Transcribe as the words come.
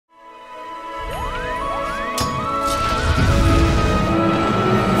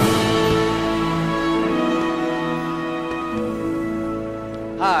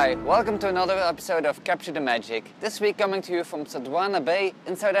Hi, welcome to another episode of Capture the Magic. This week coming to you from Sodwana Bay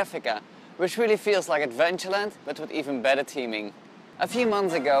in South Africa, which really feels like Adventureland, but with even better theming. A few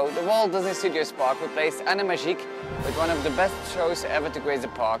months ago, the Walt Disney Studios Park replaced Animagique with one of the best shows ever to grace the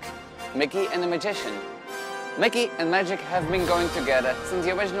park, Mickey and the Magician. Mickey and magic have been going together since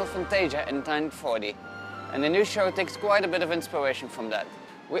the original Fantasia in 1940, and the new show takes quite a bit of inspiration from that.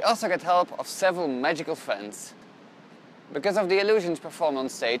 We also get help of several magical friends. Because of the illusions performed on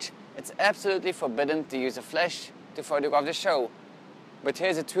stage, it's absolutely forbidden to use a flash to photograph the show. But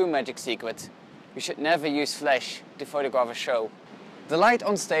here's a true magic secret. You should never use flash to photograph a show. The light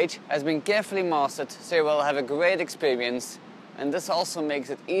on stage has been carefully mastered, so you will have a great experience, and this also makes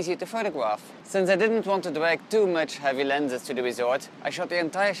it easier to photograph. Since I didn't want to drag too much heavy lenses to the resort, I shot the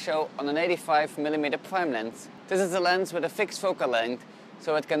entire show on an 85mm prime lens. This is a lens with a fixed focal length,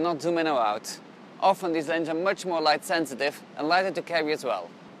 so it cannot zoom in or out. Often these lenses are much more light sensitive and lighter to carry as well.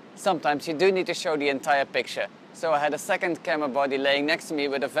 Sometimes you do need to show the entire picture, so I had a second camera body laying next to me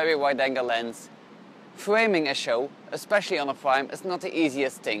with a very wide angle lens. Framing a show, especially on a prime, is not the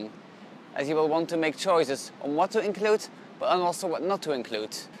easiest thing, as you will want to make choices on what to include, but also what not to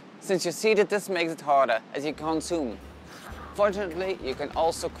include. Since you see that this makes it harder, as you can't zoom. Fortunately, you can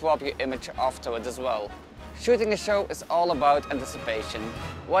also crop your image afterwards as well. Shooting a show is all about anticipation.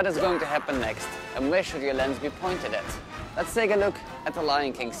 What is going to happen next, and where should your lens be pointed at? Let's take a look at the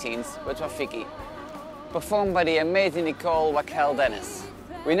Lion King scenes with Rafiki, performed by the amazing Nicole Dennis.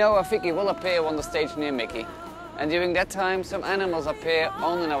 We know Rafiki will appear on the stage near Mickey, and during that time some animals appear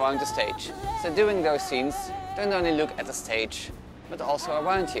on and around the stage. So during those scenes, don't only look at the stage, but also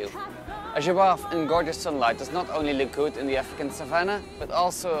around you. A giraffe in gorgeous sunlight does not only look good in the African savannah, but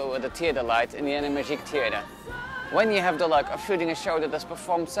also with the theater light in the Animagique theater. When you have the luck of shooting a show that is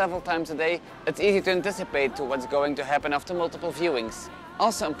performed several times a day, it's easy to anticipate to what's going to happen after multiple viewings.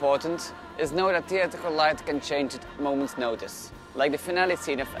 Also important is know that theatrical light can change at a moment's notice. Like the finale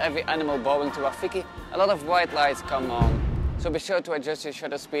scene of every animal bowing to Rafiki, a lot of white lights come on, so be sure to adjust your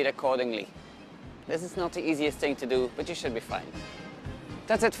shutter speed accordingly. This is not the easiest thing to do, but you should be fine.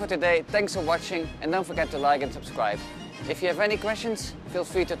 That's it for today, thanks for watching, and don't forget to like and subscribe. If you have any questions, feel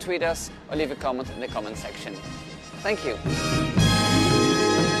free to tweet us or leave a comment in the comment section. Thank you.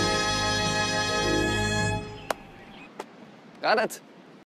 Got it?